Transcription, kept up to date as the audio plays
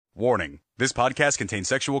Warning, this podcast contains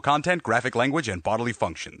sexual content, graphic language, and bodily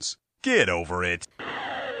functions. Get over it.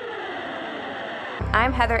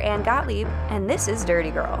 I'm Heather Ann Gottlieb, and this is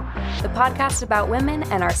Dirty Girl, the podcast about women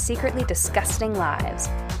and our secretly disgusting lives.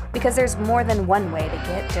 Because there's more than one way to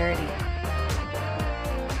get dirty.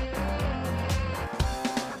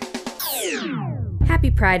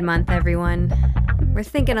 Happy Pride Month, everyone. We're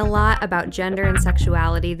thinking a lot about gender and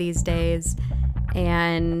sexuality these days,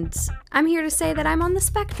 and I'm here to say that I'm on the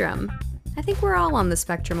spectrum. I think we're all on the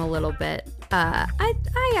spectrum a little bit. I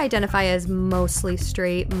identify as mostly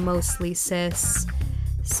straight, mostly cis,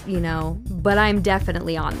 but I'm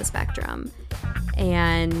definitely on the spectrum.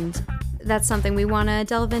 And that's something we want to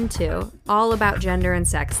delve into, all about gender and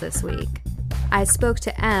sex this week. I spoke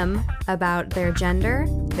to M about their gender,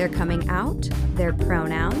 their coming out, their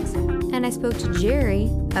pronouns, and I spoke to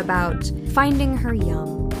Jerry about finding her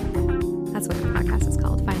yum. That's what the podcast is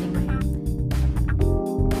called, Finding My Yum.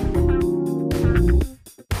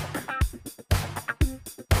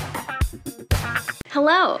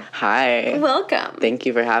 Hello. Hi. Welcome. Thank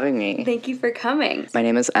you for having me. Thank you for coming. My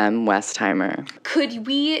name is M. Westheimer. Could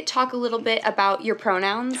we talk a little bit about your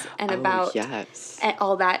pronouns and about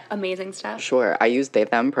all that amazing stuff? Sure. I use they,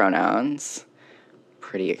 them pronouns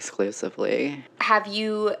pretty exclusively. Have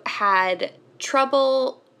you had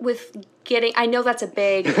trouble with I know that's a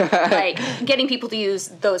big, getting people to use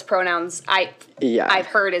those pronouns, I've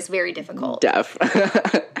heard is very difficult. Def.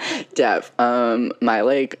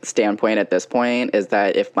 My, standpoint at this point is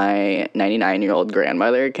that if my 99-year-old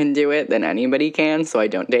grandmother can do it, then anybody can, so I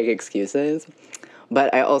don't take excuses.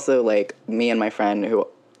 But I also, me and my friend who,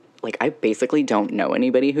 I basically don't know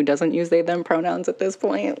anybody who doesn't use they, them pronouns at this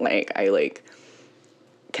point. I,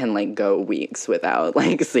 can, go weeks without,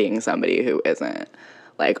 seeing somebody who isn't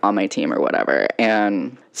on my team or whatever.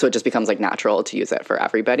 And so it just becomes natural to use it for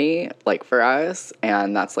everybody, for us.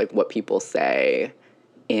 And that's what people say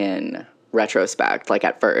in retrospect.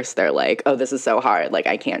 At first they're oh, this is so hard.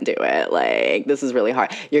 I can't do it. This is really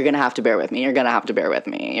hard. You're going to have to bear with me. You're going to have to bear with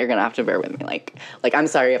me. You're going to have to bear with me. I'm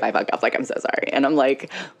sorry if I fuck up. I'm so sorry. And I'm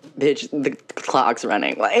bitch, the clock's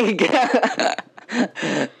running.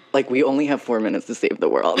 We only have 4 minutes to save the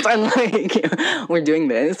world. I'm we're doing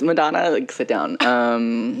this, Madonna, sit down.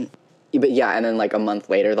 But yeah, and then a month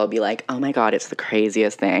later, they'll be oh my God, it's the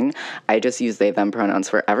craziest thing. I just use they, them pronouns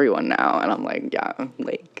for everyone now. And I'm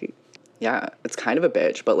yeah, it's kind of a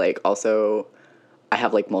bitch, but also I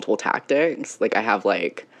have multiple tactics. I have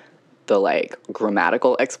the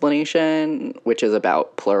grammatical explanation, which is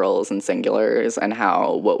about plurals and singulars and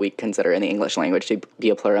how what we consider in the English language to be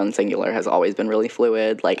a plural and singular has always been really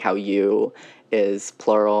fluid, how you is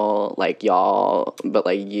plural, y'all, but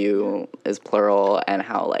you is plural, and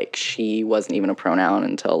how she wasn't even a pronoun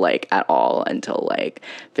until at all until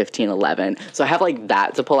 1511. So I have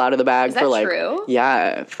that to pull out of the bag. Is that true?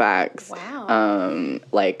 Yeah, facts. Wow.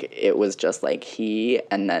 It was just he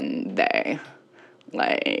and then they.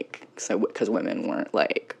 So because women weren't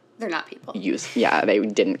they're not people. They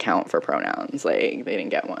didn't count for pronouns. They didn't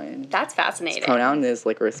get one. That's fascinating. Pronoun is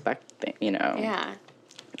a respect thing, Yeah.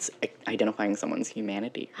 It's identifying someone's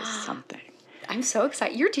humanity or something. I'm so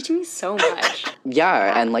excited. You're teaching me so much.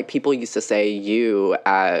 Yeah, and people used to say you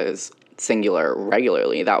as singular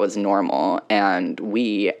regularly. That was normal, and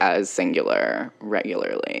we as singular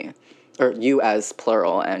regularly. Or you as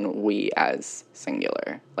plural and we as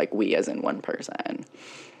singular. We as in one person.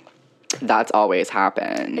 That's always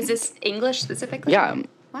happened. Is this English specifically? Yeah.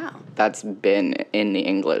 Wow. That's been in the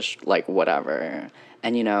English, whatever.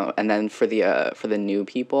 And, and then for the new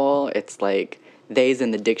people, it's they's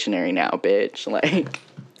in the dictionary now, bitch.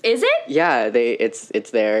 Is it? Yeah,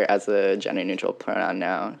 it's there as a gender-neutral pronoun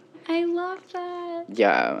now. I love that.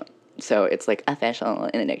 Yeah. So it's official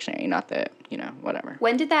in the dictionary, not that, whatever.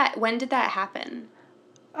 When did that happen?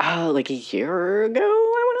 A year ago, I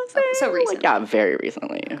want to say. Oh, so recently. Yeah, very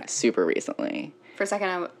recently. Okay. Super recently. For a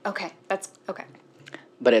second, okay, that's okay.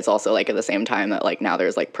 But it's also at the same time that now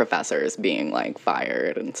there's professors being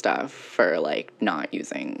fired and stuff for not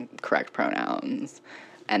using correct pronouns,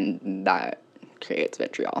 and that creates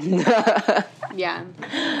vitriol. Yeah.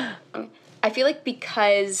 I feel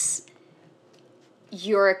because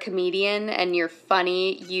you're a comedian and you're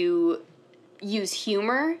funny, you use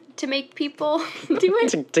humor to make people do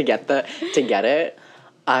it? to get it.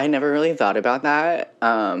 I never really thought about that.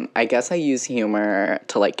 I guess I use humor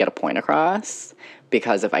to get a point across,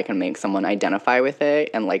 because if I can make someone identify with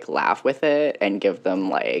it and laugh with it and give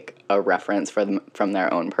them a reference from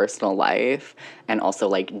their own personal life, and also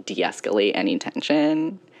de-escalate any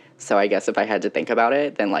tension. So I guess if I had to think about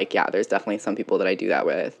it, then there's definitely some people that I do that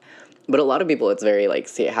with. But a lot of people, it's very, like,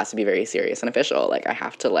 see, it has to be very serious and official. Like, I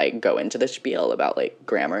have to, like, go into the spiel about, like,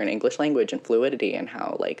 grammar and English language and fluidity and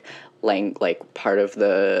how, like, part of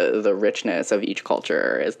the richness of each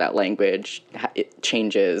culture is that language it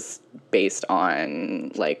changes based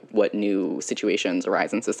on, like, what new situations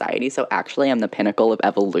arise in society. So actually, I'm the pinnacle of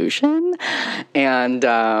evolution, and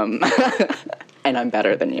and I'm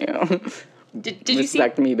better than you. Did you see?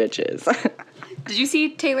 Respect me, bitches. Did you see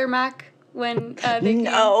Taylor Mac when they came?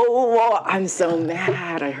 No, I'm so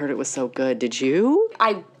mad. I heard it was so good. Did you?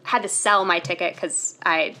 I had to sell my ticket because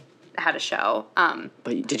I had a show.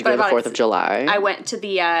 But did you go to the 4th of July? I went to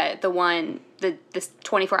this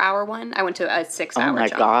 24-hour one. I went to a 6-hour Oh my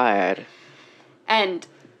jump. God. And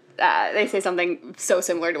they say something so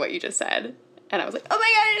similar to what you just said. And I was like, oh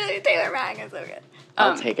my God, Taylor Mac is so good.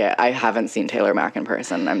 I'll take it. I haven't seen Taylor Mac in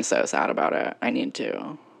person. I'm so sad about it. I need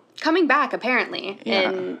to. Coming back, apparently,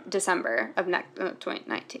 in December of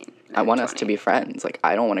 2019. I want us to be friends. Like,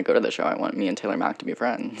 I don't want to go to the show. I want me and Taylor Mac to be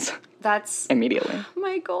friends. That's immediately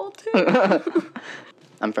my goal, too.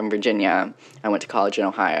 I'm from Virginia. I went to college in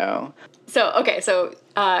Ohio. So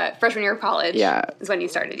freshman year of college is when you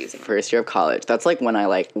started using them. First year of college. That's, like, when I,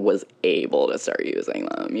 like, was able to start using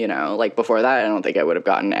them, you know? Like, before that, I don't think I would have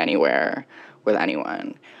gotten anywhere with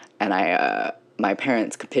anyone. And my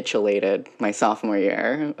parents capitulated my sophomore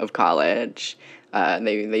year of college.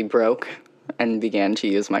 They broke and began to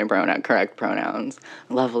use my correct pronouns.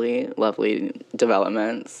 Lovely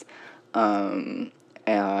developments. And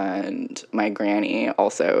my granny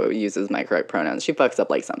also uses my correct pronouns. She fucks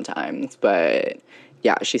up, like, sometimes, but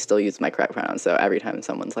yeah, she still uses my correct pronouns. So every time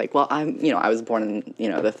someone's like, well, I was born in,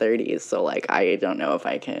 the 30s, so, like, I don't know if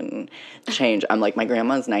I can change. I'm like, my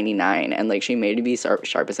grandma's 99, and, like, she may be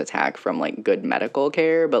sharp as a tack from, like, good medical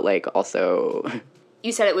care, but, like, also...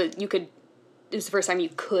 You said it was the first time you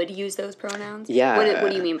could use those pronouns? Yeah. What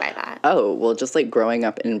do you mean by that? Oh, well, just, like, growing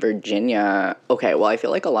up in Virginia, okay, well, I feel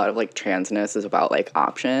like a lot of, like, transness is about, like,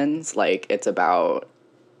 options. Like, it's about...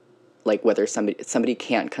 like whether somebody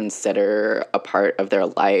can't consider a part of their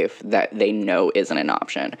life that they know isn't an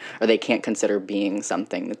option, or they can't consider being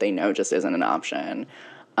something that they know just isn't an option,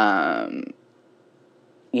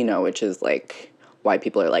 which is like why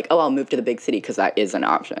people are like, oh, I'll move to the big city because that is an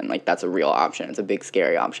option. Like, that's a real option. It's a big,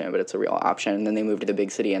 scary option, but it's a real option. And then they move to the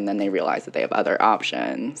big city, and then they realize that they have other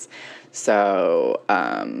options. So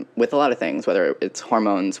with a lot of things, whether it's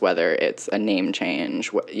hormones, whether it's a name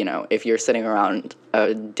change, if you're sitting around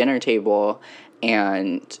a dinner table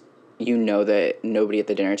and you know that nobody at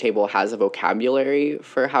the dinner table has a vocabulary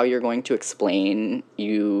for how you're going to explain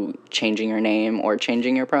you changing your name or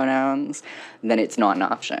changing your pronouns, then it's not an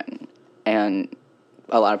option. And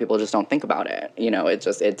a lot of people just don't think about it.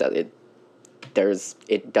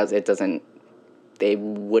 They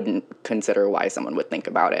wouldn't consider why someone would think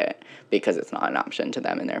about it because it's not an option to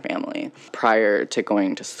them and their family. Prior to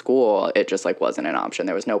going to school, it just, like, wasn't an option.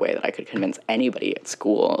 There was no way that I could convince anybody at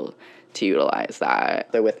school to utilize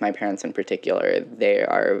that. But with my parents in particular, they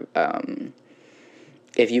are,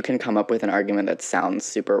 if you can come up with an argument that sounds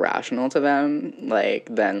super rational to them, like,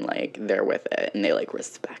 then, like, they're with it and they, like,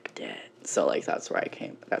 respect it. So, like, that's why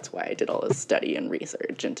I did all this study and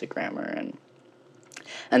research into grammar. And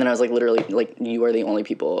then I was, like, literally, like, you are the only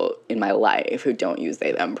people in my life who don't use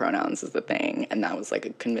they, them pronouns is the thing. And that was, like,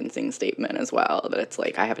 a convincing statement as well, that it's,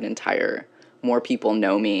 like, I have more people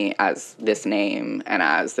know me as this name and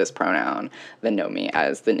as this pronoun than know me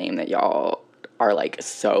as the name that y'all are, like,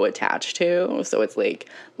 so attached to. So it's, like,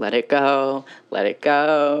 let it go.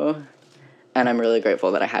 And I'm really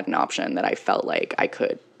grateful that I had an option that I felt like I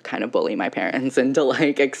could kind of bully my parents into,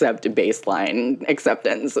 like, baseline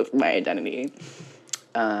acceptance of my identity.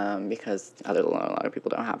 Because a lot of people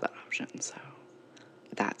don't have that option, so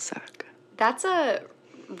that suck. That's a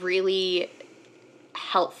really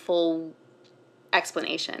helpful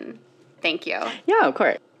explanation. Thank you. Yeah, of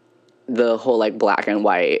course. The whole, like, black and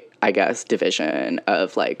white, I guess, division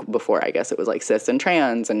of, like, before, I guess it was, like, cis and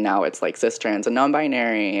trans, and now it's, like, cis, trans, and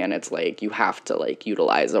non-binary, and it's, like, you have to, like,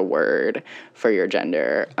 utilize a word for your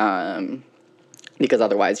gender, because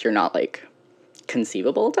otherwise you're not, like,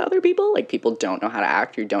 conceivable to other people. Like, people don't know how to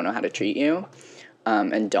act, or don't know how to treat you,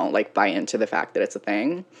 and don't, like, buy into the fact that it's a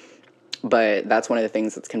thing. But that's one of the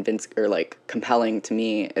things that's compelling to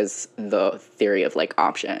me is the theory of, like,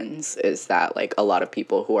 options, is that, like, a lot of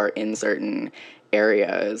people who are in certain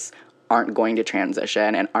areas aren't going to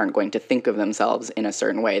transition and aren't going to think of themselves in a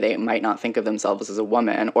certain way. They might not think of themselves as a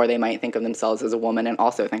woman, or they might think of themselves as a woman and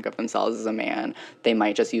also think of themselves as a man. They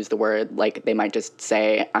might just use the word, like, they might just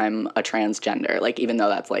say, I'm a transgender, like, even though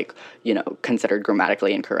that's, like, considered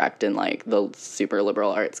grammatically incorrect in, like, the super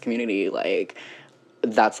liberal arts community, like,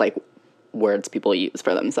 that's, like, words people use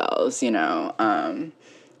for themselves, you know.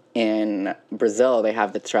 In Brazil, they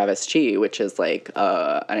have the travesti, which is like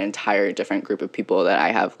an entire different group of people that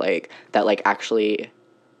I have like that like actually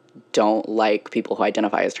don't like people who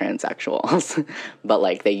identify as transsexuals, but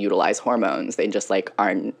like they utilize hormones. They just like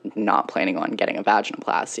are not planning on getting a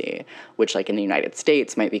vaginoplasty, which like in the United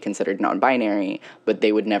States might be considered non-binary, but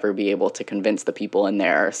they would never be able to convince the people in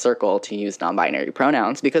their circle to use non-binary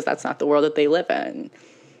pronouns because that's not the world that they live in.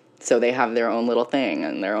 So they have their own little thing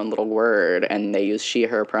and their own little word, and they use she,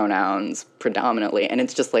 her pronouns predominantly. And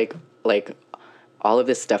it's just like all of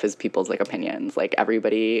this stuff is people's like opinions. Like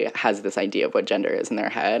everybody has this idea of what gender is in their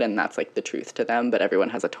head, and that's like the truth to them, but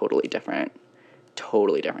everyone has a totally different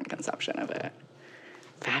conception of it.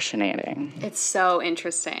 Fascinating. It's so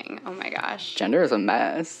interesting. Oh my gosh. Gender is a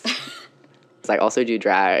mess. I also do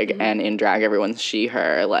drag, and in drag everyone's she,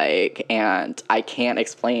 her, like, and I can't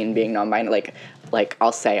explain being non-binary, like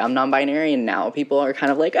I'll say I'm non-binary, and now people are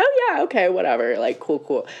kind of like, oh yeah, okay, whatever, like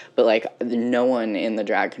cool, but like no one in the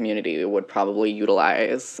drag community would probably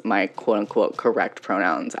utilize my quote-unquote correct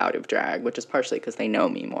pronouns out of drag, which is partially because they know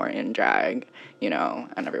me more in drag, you know,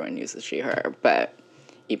 and everyone uses she, her, but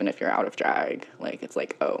even if you're out of drag, like, it's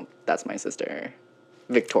like, oh, that's my sister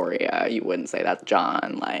Victoria, you wouldn't say that's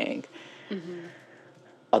John, like,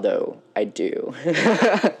 although I do.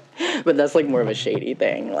 But that's like more of a shady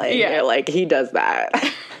thing. Like, yeah, like he does that.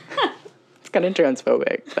 It's kind of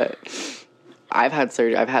transphobic, but I've had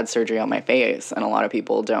surgery on my face, and a lot of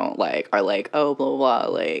people are like, oh, blah, blah, blah,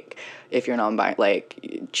 like, if you're non-binary,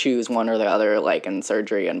 like, choose one or the other, like, in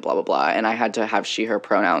surgery and blah, blah, blah. And I had to have she, her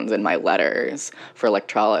pronouns in my letters for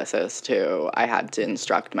electrolysis, too. I had to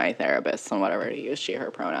instruct my therapists on whatever to use she,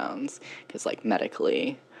 her pronouns, because, like,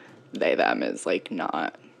 medically, they, them is, like,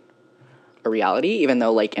 not a reality, even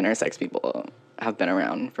though, like, intersex people have been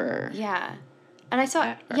around for... Yeah. And I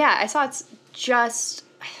saw it's just,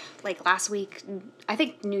 like, last week, I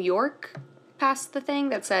think New York passed the thing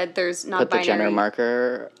that said there's non-binary... Put the gender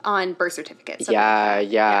marker... on birth certificates.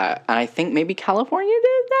 Yeah. And I think maybe California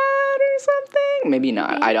did that or something. Maybe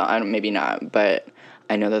not. I don't, maybe not. But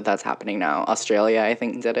I know that that's happening now. Australia, I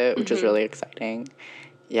think, did it, which is really exciting.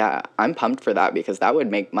 Yeah, I'm pumped for that because that would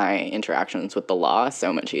make my interactions with the law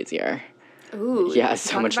so much easier. Ooh. Yeah,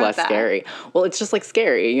 so much less scary. Well, it's just, like,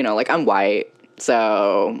 scary, you know, like, I'm white,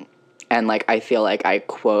 so... And, like, I feel like I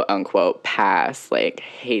quote-unquote pass, like,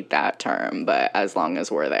 hate that term, but as long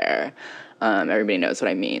as we're there, everybody knows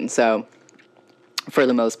what I mean. So, for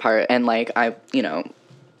the most part, and, like, I, you know,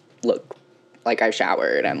 look like I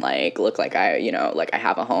showered and, like, look like I, you know, like I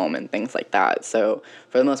have a home and things like that. So,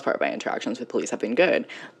 for the most part, my interactions with police have been good.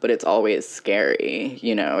 But it's always scary,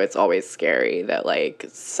 you know, it's always scary that, like,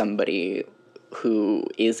 somebody who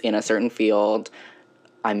is in a certain field...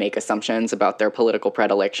 I make assumptions about their political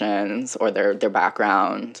predilections or their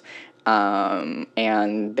background,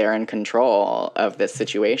 and they're in control of this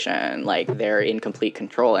situation. Like, they're in complete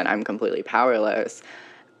control, and I'm completely powerless.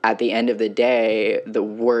 At the end of the day, the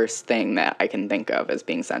worst thing that I can think of is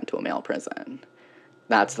being sent to a male prison.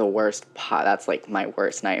 That's the worst that's, like, my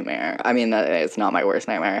worst nightmare. I mean, it's not my worst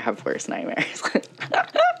nightmare. I have worse nightmares.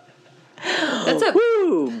 That's a...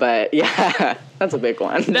 Woo! But, yeah, that's a big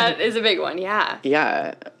one. That is a big one, yeah.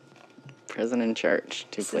 Yeah. Prison and church.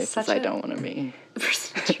 Two places I don't want to be.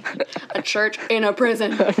 A church in a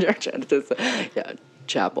prison. A church. Yeah,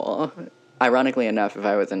 chapel. Ironically enough, if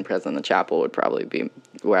I was in prison, the chapel would probably be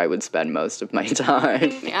where I would spend most of my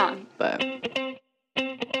time. Yeah. But...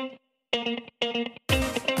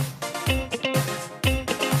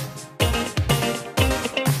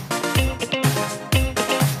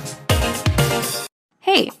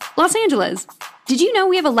 Hey, Los Angeles, did you know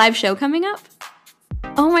we have a live show coming up?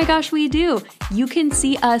 Oh my gosh, we do. You can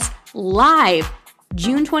see us live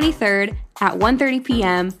June 23rd at 1:30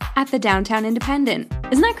 p.m. at the Downtown Independent.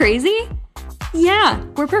 Isn't that crazy? Yeah,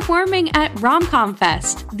 we're performing at Rom-Com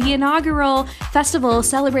Fest, the inaugural festival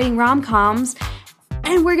celebrating rom-coms,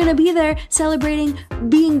 and we're gonna be there celebrating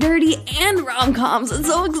being dirty and rom-coms. It's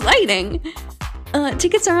so exciting.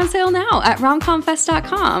 Tickets are on sale now at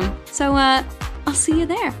romcomfest.com. So, I'll see you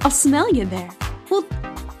there. I'll smell you there. Well,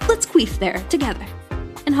 let's queef there, together.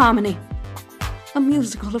 In harmony. A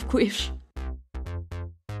musical of queef.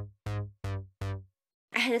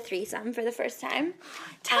 I had a threesome for the first time.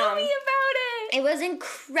 Tell me about it! It was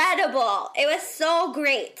incredible. It was so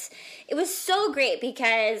great. It was so great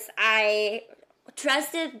because I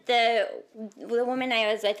trusted the woman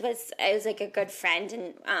I was with was like a good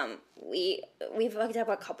friend, and we've hooked up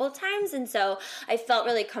a couple of times, and so I felt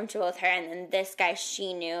really comfortable with her. And then this guy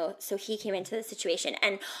she knew, so he came into the situation,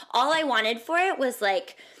 and all I wanted for it was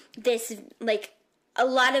like this, like a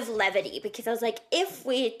lot of levity, because I was like, if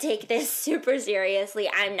we take this super seriously,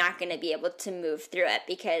 I'm not going to be able to move through it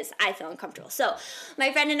because I feel uncomfortable. So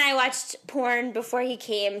my friend and I watched porn before he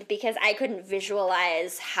came because I couldn't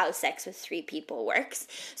visualize how sex with 3 people works.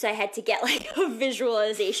 So I had to get like a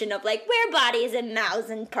visualization of like where bodies and mouths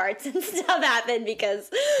and parts and stuff happen, because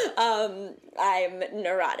I'm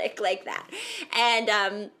neurotic like that.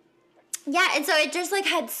 And yeah, and so it just like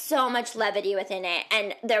had so much levity within it,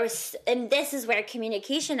 and this is where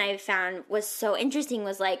communication I found was so interesting,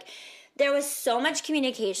 was like there was so much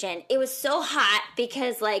communication. It was so hot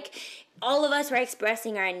because like all of us were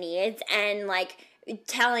expressing our needs and like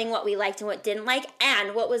telling what we liked and what didn't like.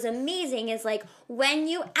 And what was amazing is like when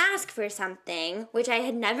you ask for something, which I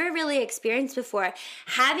had never really experienced before,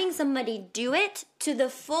 having somebody do it to the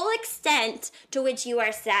full extent to which you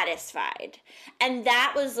are satisfied. And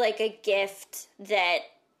that was like a gift that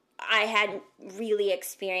I hadn't really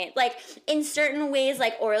experienced, like in certain ways,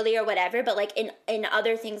 like orally or whatever, but like in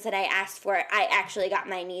other things that I asked for, I actually got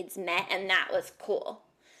my needs met, and that was cool.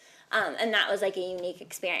 And that was like a unique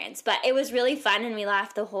experience. But it was really fun, and we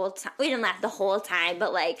laughed the whole time. We didn't laugh the whole time,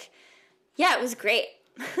 but like, yeah, it was great.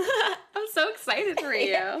 I'm so excited for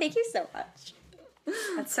you. Yeah, thank you so much.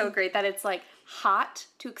 That's so great that it's like hot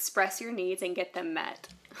to express your needs and get them met.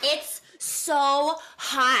 It's so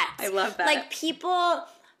hot. I love that. Like people,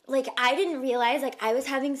 like I didn't realize like I was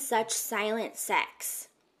having such silent sex.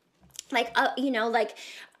 Like, you know, like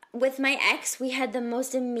with my ex, we had the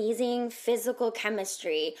most amazing physical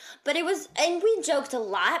chemistry, but it was, and we joked a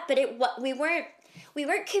lot, but we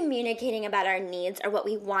weren't communicating about our needs or what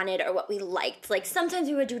we wanted or what we liked. Like sometimes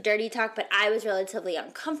we would do dirty talk, but I was relatively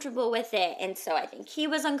uncomfortable with it, and so I think he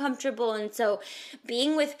was uncomfortable. And so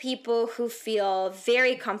being with people who feel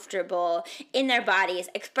very comfortable in their bodies,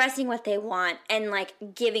 expressing what they want and like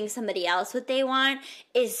giving somebody else what they want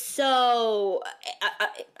is so,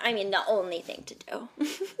 I mean, the only thing to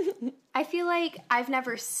do. I feel like I've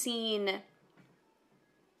never seen,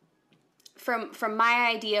 from my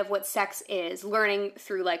idea of what sex is, learning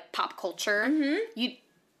through like pop culture,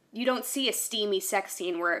 you don't see a steamy sex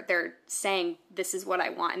scene where they're saying this is what I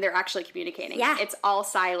want and they're actually communicating. Yeah. It's all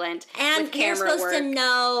silent and with you're camera supposed work. to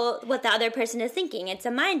know what the other person is thinking. It's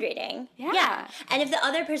a mind reading. Yeah. And if the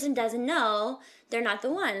other person doesn't know, they're not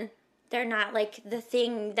the one. They're not like the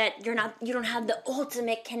thing that you don't have the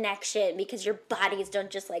ultimate connection because your bodies don't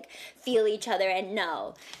just like feel each other and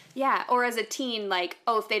know. Yeah, or as a teen, like,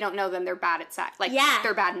 oh, if they don't know, then they're bad at sex. Like, Yeah.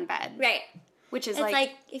 they're bad in bed. Right. Which is It's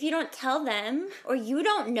like if you don't tell them or you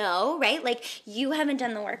don't know, right? Like you haven't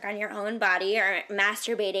done the work on your own body or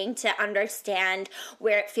masturbating to understand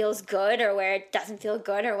where it feels good or where it doesn't feel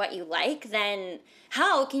good or what you like, then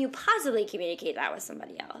how can you possibly communicate that with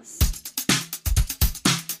somebody else?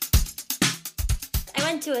 I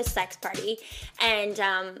went to a sex party and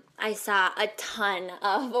I saw a ton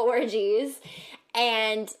of orgies.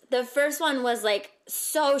 And the first one was like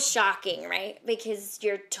so shocking, right? Because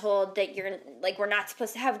you're told that you're like, we're not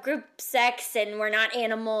supposed to have group sex and we're not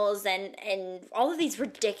animals and all of these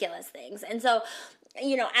ridiculous things. And so,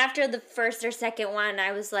 you know, after the first or second one,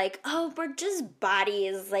 I was like, oh, we're just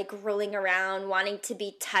bodies like rolling around, wanting to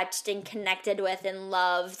be touched and connected with and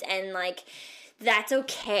loved, and like, that's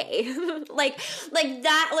okay. like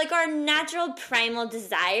that, like our natural primal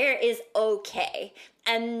desire is okay.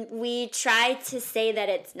 And we try to say that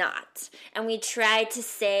it's not. And we try to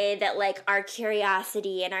say that like our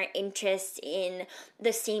curiosity and our interest in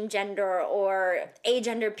the same gender or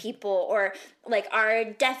agender people or like our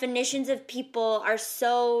definitions of people are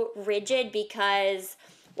so rigid because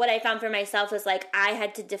what I found for myself was like I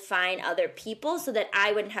had to define other people so that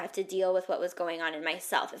I wouldn't have to deal with what was going on in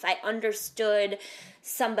myself. If I understood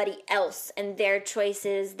somebody else and their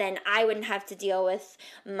choices, then I wouldn't have to deal with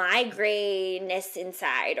my grayness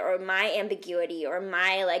inside or my ambiguity or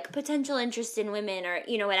my like potential interest in women or,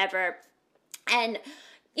 you know, whatever. And,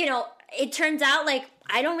 you know, it turns out like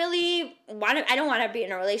I don't want to be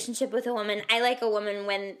in a relationship with a woman. I like a woman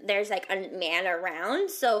when there's like a man around.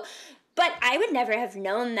 So, but I would never have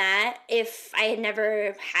known that if I had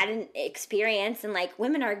never had an experience. And like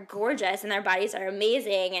women are gorgeous and their bodies are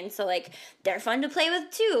amazing, and so like they're fun to play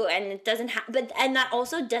with too. And it doesn't and that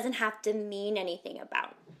also doesn't have to mean anything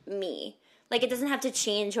about me. Like, it doesn't have to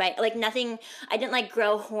change, right? Like, nothing, I didn't, like,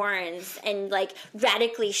 grow horns and, like,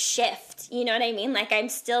 radically shift. You know what I mean? Like, I'm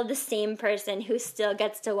still the same person who still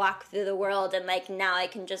gets to walk through the world, and, like, now I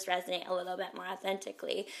can just resonate a little bit more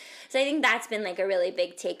authentically. So I think that's been, like, a really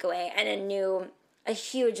big takeaway and a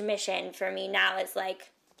huge mission for me now is,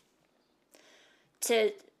 like,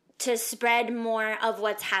 to spread more of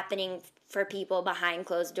what's happening for people behind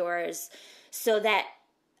closed doors so that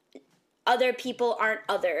other people aren't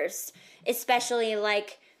others, especially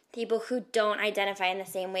like people who don't identify in the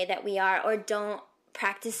same way that we are or don't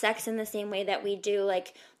practice sex in the same way that we do.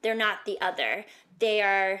 Like, they're not the other. They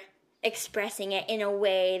are expressing it in a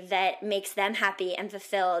way that makes them happy and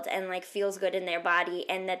fulfilled and like feels good in their body,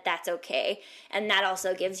 and that's okay. And that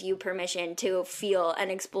also gives you permission to feel and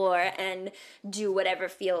explore and do whatever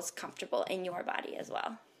feels comfortable in your body as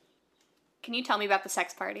well. Can you tell me about the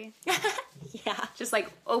sex party? Yeah. Just like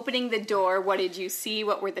opening the door, what did you see?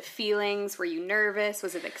 What were the feelings? Were you nervous?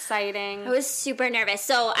 Was it exciting? I was super nervous.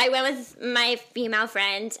 So I went with my female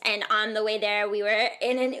friend, and on the way there, we were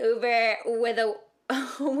in an Uber with a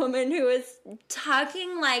woman who was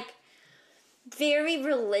talking like very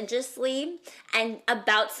religiously and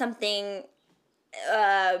about something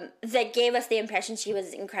that gave us the impression she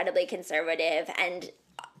was incredibly conservative and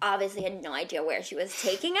obviously had no idea where she was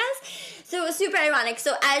taking us. So it was super ironic.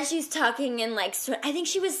 So as she's talking and like, I think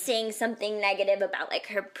she was saying something negative about like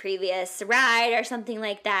her previous ride or something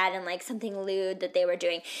like that, and like something lewd that they were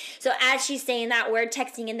doing. So as she's saying that, we're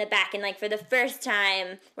texting in the back, and like for the first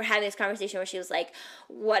time we're having this conversation where she was like,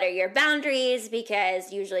 what are your boundaries?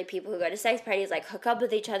 Because usually people who go to sex parties like hook up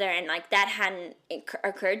with each other, and like that hadn't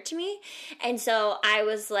occurred to me. And so I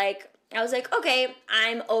was like, okay,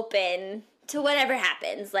 I'm open to whatever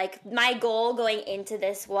happens. Like, my goal going into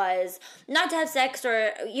this was not to have sex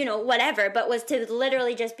or, you know, whatever, but was to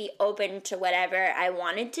literally just be open to whatever I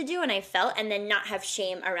wanted to do and I felt, and then not have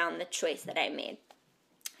shame around the choice that I made.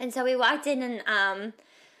 And so we walked in, and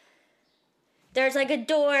there's like a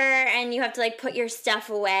door, and you have to like put your stuff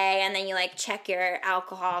away, and then you like check your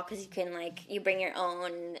alcohol because you can like, you bring your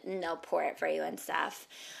own and they'll pour it for you and stuff.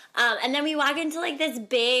 And then we walk into like this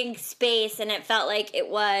big space, and it felt like it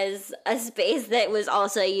was a space that was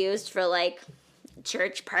also used for like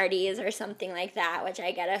church parties or something like that, which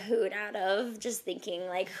I get a hoot out of, just thinking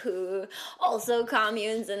like, who also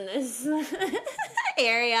communes in this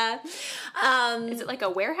area. Is it like a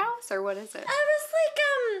warehouse or what is it? I was like,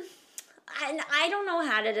 I don't know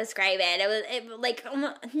how to describe it.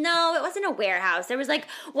 No, it wasn't a warehouse. There was like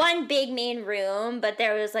one big main room, but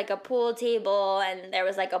there was like a pool table, and there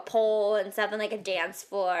was like a pole and stuff, and like a dance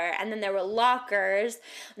floor, and then there were lockers,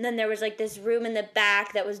 and then there was like this room in the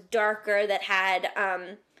back that was darker that had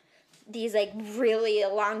these like really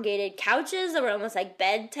elongated couches that were almost like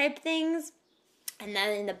bed type things, and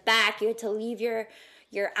then in the back you had to leave your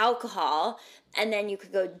alcohol, and then you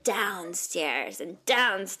could go downstairs, and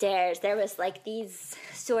downstairs there was like these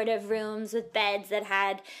sort of rooms with beds that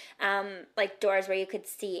had like doors where you could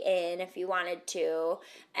see in if you wanted to,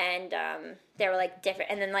 and there were like different,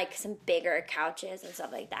 and then like some bigger couches and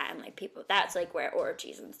stuff like that, and like people, that's like where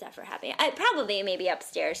orgies and stuff are happening. I probably maybe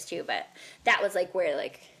upstairs too, but that was like where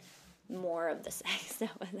like more of the sex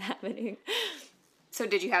that was happening. So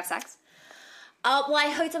did you have sex? Well,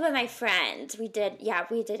 I hooked up with my friend. We did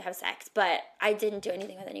have sex, but I didn't do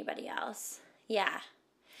anything with anybody else. Yeah.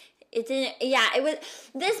 This party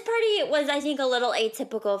was, I think, a little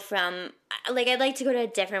atypical from, like, I'd like to go to a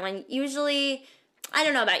different one. Usually, I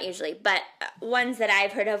don't know about usually, but ones that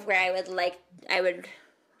I've heard of where I would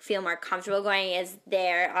feel more comfortable going is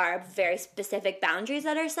there are very specific boundaries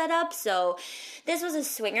that are set up. So this was a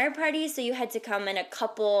swinger party, so you had to come in a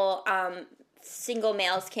couple, single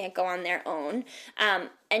males can't go on their own. And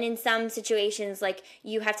in some situations, like,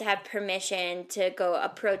 you have to have permission to go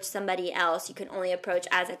approach somebody else. You can only approach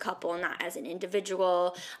as a couple, not as an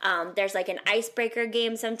individual. There's like an icebreaker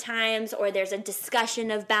game sometimes, or there's a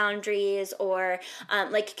discussion of boundaries, or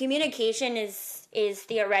like communication is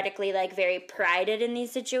theoretically like very prided in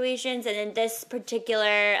these situations. And in this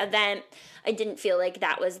particular event, I didn't feel like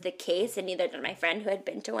that was the case, and neither did my friend who had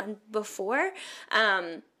been to one before.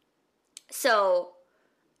 So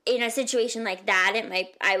in a situation like that,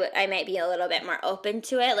 I might be a little bit more open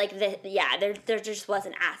to it. Like, there just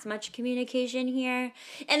wasn't as much communication here,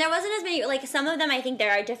 and there wasn't as many. Like, some of them, I think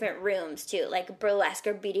there are different rooms too, like burlesque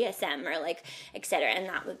or BDSM or like etc. And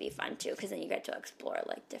that would be fun too, because then you get to explore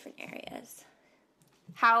like different areas.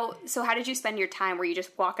 How did you spend your time? Were you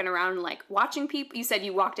just walking around like watching people? You said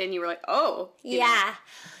you walked in, you were like, oh, yeah,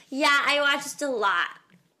 I watched a lot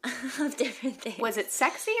of different things. Was it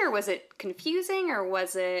sexy, or was it confusing, or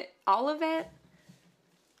was it all of it?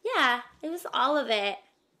 Yeah, it was all of it.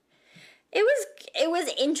 It was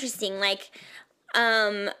interesting. Like,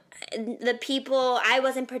 the people, I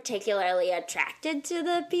wasn't particularly attracted to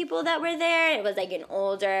the people that were there. It was like an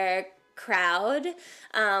older crowd.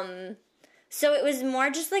 So it was more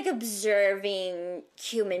just like observing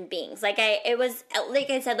human beings. It was like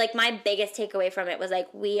I said, like my biggest takeaway from it was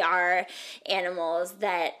like we are animals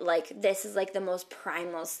that like this is like the most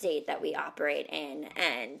primal state that we operate in,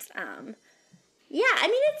 and yeah, I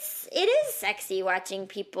mean it is sexy watching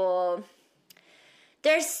people.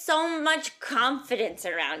 There's so much confidence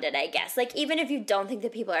around it, I guess. Like even if you don't think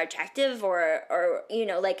that people are attractive or you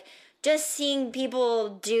know like. Just seeing people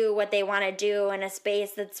do what they want to do in a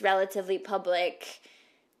space that's relatively public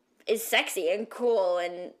is sexy and cool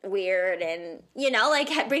and weird and, you know, like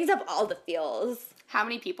it brings up all the feels. How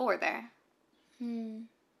many people were there? Maybe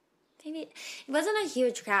it wasn't a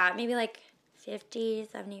huge crowd. Maybe like 50,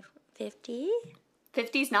 70, 50.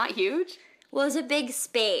 50's not huge? Well, it was a big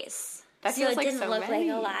space. That feels like so many. It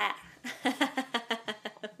didn't look like a lot.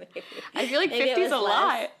 I feel like 50's a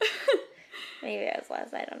lot. Maybe it was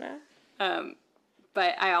less. I don't know.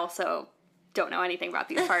 But I also don't know anything about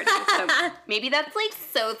these parties, so maybe that's like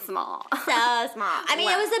so small. So small. I mean,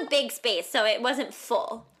 Wow. It was a big space, so it wasn't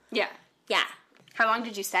full. Yeah. Yeah. How long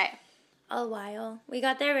did you stay? A while. We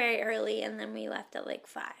got there very early, and then we left at like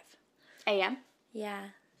 5. a.m.? Yeah.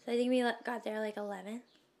 So I think we got there like 11.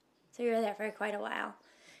 So we were there for quite a while.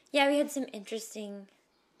 Yeah, we had some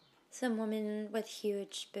woman with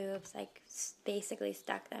huge boobs, like basically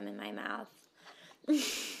stuck them in my mouth.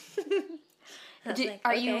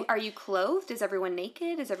 Are you clothed? Is everyone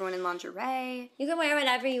naked? Is everyone in lingerie? You can wear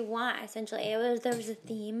whatever you want. Essentially, there was a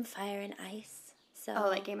theme, fire and ice. So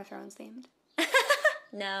like Game of Thrones themed.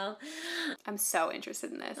 no, I'm so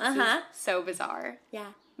interested in this. This Uh-huh. is so bizarre,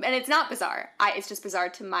 yeah, and it's not bizarre. It's just bizarre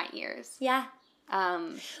to my ears. yeah.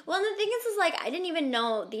 Um, Well, and the thing is like I didn't even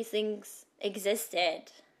know these things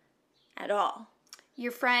existed at all.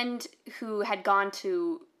 your friend who had gone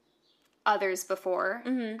to others before,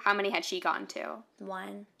 how many had she gone to?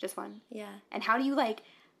 One, Just one. yeah. And how do you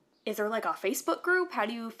is there like a Facebook group? How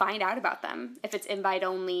do you find out about them? If it's invite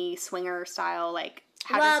only, swinger style, like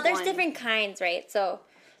how does There's one... different kinds, right? So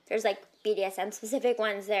there's like BDSM specific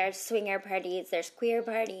ones, there's swinger parties, there's queer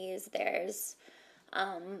parties, there's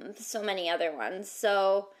so many other ones.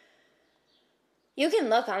 So you can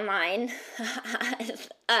look online.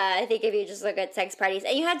 I think if you just look at sex parties,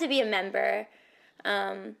 and you have to be a member.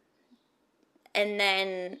 And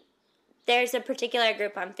then there's a particular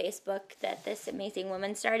group on Facebook that this amazing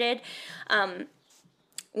woman started,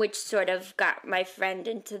 which sort of got my friend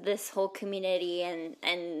into this whole community and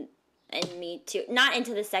me too. Not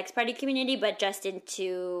into the sex party community, but just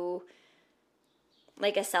into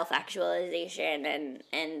like a self-actualization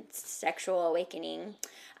and sexual awakening.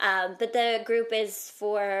 But the group is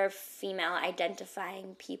for female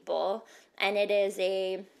identifying people, and it is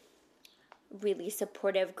a really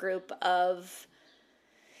supportive group of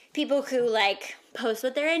people who like post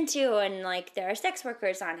what they're into, and like there are sex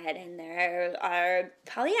workers on it, and there are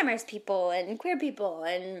polyamorous people and queer people,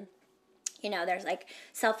 and you know there's like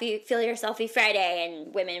feel your selfie Friday,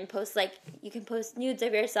 and women post like you can post nudes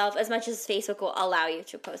of yourself as much as Facebook will allow you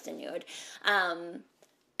to post a nude,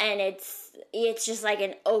 and it's just like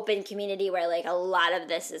an open community where like a lot of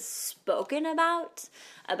this is spoken about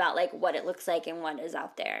like what it looks like and what is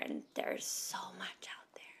out there, and there's so much out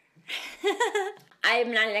there.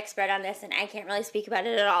 I'm not an expert on this, and I can't really speak about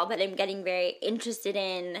it at all, but I'm getting very interested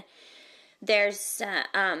in. There's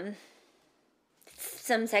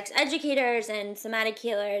some sex educators and somatic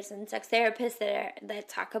healers and sex therapists that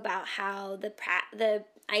talk about how the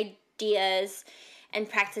ideas and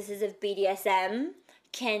practices of BDSM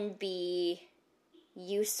can be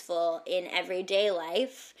useful in everyday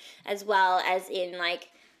life, as well as in like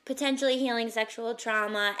potentially healing sexual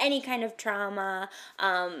trauma, any kind of trauma.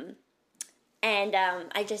 And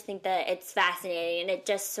I just think that it's fascinating, and it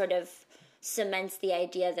just sort of cements the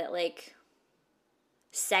idea that like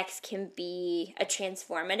sex can be a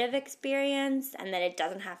transformative experience, and that it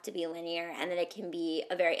doesn't have to be linear, and that it can be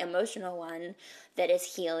a very emotional one that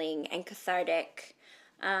is healing and cathartic.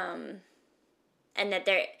 And that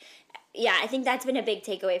I think that's been a big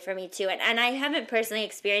takeaway for me too. And I haven't personally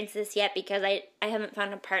experienced this yet because I haven't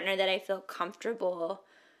found a partner that I feel comfortable.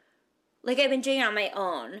 Like I've been doing it on my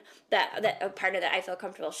own, that a partner that I feel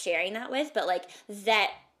comfortable sharing that with, but like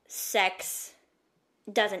that sex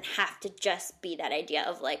doesn't have to just be that idea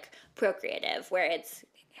of like procreative, where it's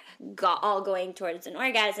all going towards an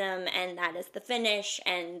orgasm and that is the finish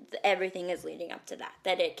and everything is leading up to that.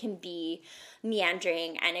 That it can be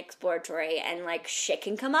meandering and exploratory, and like shit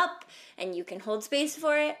can come up and you can hold space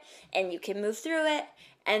for it and you can move through it,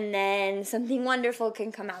 and then something wonderful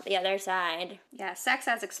can come out the other side. Yeah, sex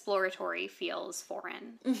as exploratory feels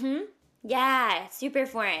foreign. Mm-hmm. Yeah, super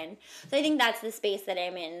foreign. So I think that's the space that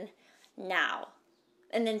I'm in now.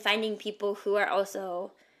 and then finding people who are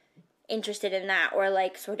also interested in that or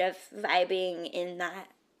like sort of vibing in that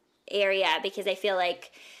area, because I feel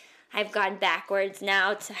like I've gone backwards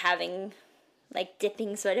now to having like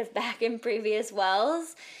dipping sort of back in previous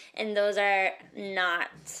wells, and those are not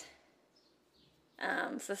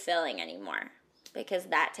fulfilling anymore, because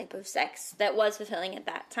that type of sex that was fulfilling at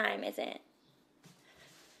that time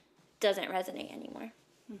doesn't resonate anymore,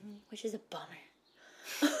 which is a bummer.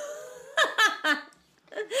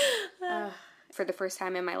 For the first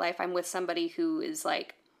time in my life, I'm with somebody who is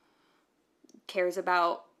like cares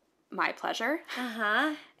about my pleasure.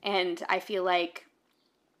 And I feel like,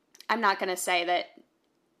 I'm not going to say that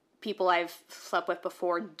people I've slept with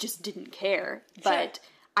before just didn't care, but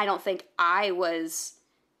I don't think I was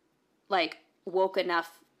like woke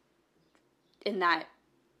enough in that,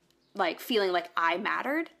 like feeling like I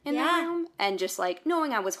mattered in the room, and just like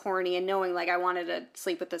knowing I was horny and knowing like I wanted to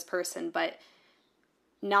sleep with this person, but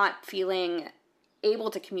not feeling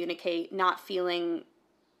able to communicate, not feeling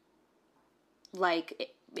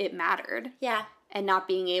like it mattered. Yeah. And not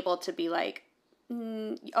being able to be like,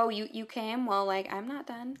 oh, you came? Well, like, I'm not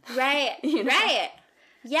done. Right. You know? Right.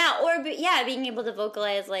 Yeah, or being able to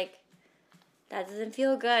vocalize like, that doesn't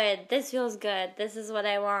feel good. This feels good. This is what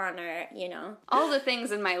I want, or, you know. All the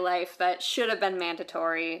things in my life that should have been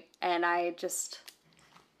mandatory, and I just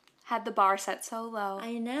had the bar set so low.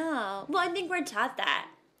 I know. Well, I think we're taught that.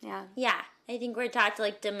 Yeah. Yeah. I think we're taught to,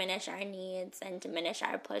 like, diminish our needs and diminish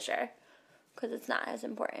our pleasure, because it's not as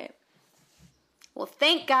important. Well,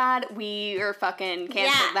 thank God we are fucking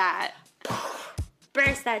canceled that.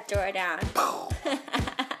 Burst that door down.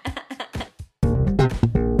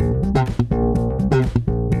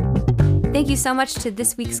 Thank you so much to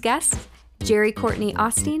this week's guests, Jerry Courtney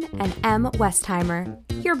Austin and M. Westheimer.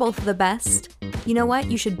 You're both the best. You know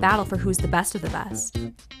what? You should battle for who's the best of the best.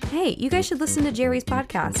 Hey, you guys should listen to Jerry's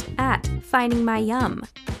podcast at Finding My Yum.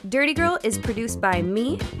 Dirty Girl is produced by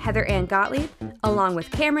me, Heather Ann Gottlieb, along with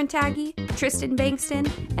Cameron Taggy, Tristan Bankston,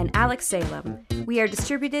 and Alex Salem. We are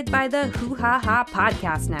distributed by the Hoo Ha Ha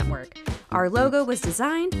Podcast Network. Our logo was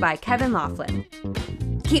designed by Kevin Laughlin.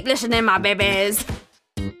 Keep listening, my babies!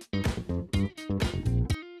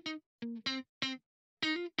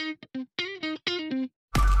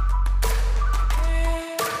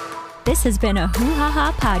 This has been a Hoo Ha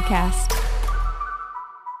Ha podcast.